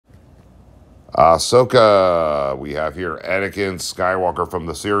Ahsoka, we have here Anakin Skywalker from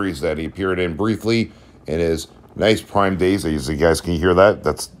the series that he appeared in briefly in his nice Prime days. As you guys can hear that?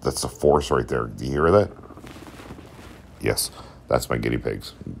 That's the Force right there. Do you hear that? Yes, that's my guinea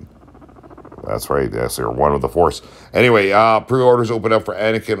pigs. That's right. Yes, they're one with the Force. Anyway, pre-orders open up for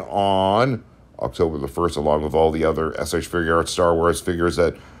Anakin on October the 1st, along with all the other SH Figuarts Star Wars figures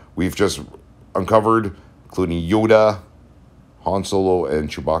that we've just uncovered, including Yoda, Han Solo, and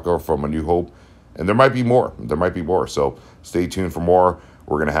Chewbacca from A New Hope. And there might be more. There might be more. So stay tuned for more.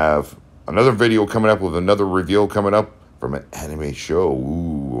 We're going to have another video coming up with another reveal coming up from an anime show.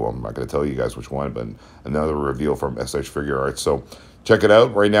 Ooh, I'm not going to tell you guys which one, but another reveal from SH Figuarts. So check it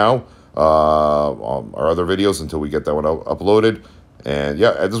out right now. Our other videos until we get that one uploaded. And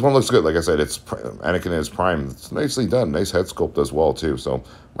yeah, this one looks good. Like I said, it's Anakin in his prime. It's nicely done. Nice head sculpt as well, too. So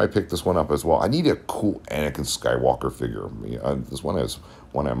might pick this one up as well. I need a cool Anakin Skywalker figure. This one is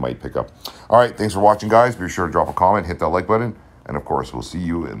one I might pick up. All right, thanks for watching, guys. Be sure to drop a comment, hit that like button. And, of course, we'll see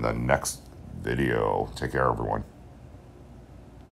you in the next video. Take care, everyone.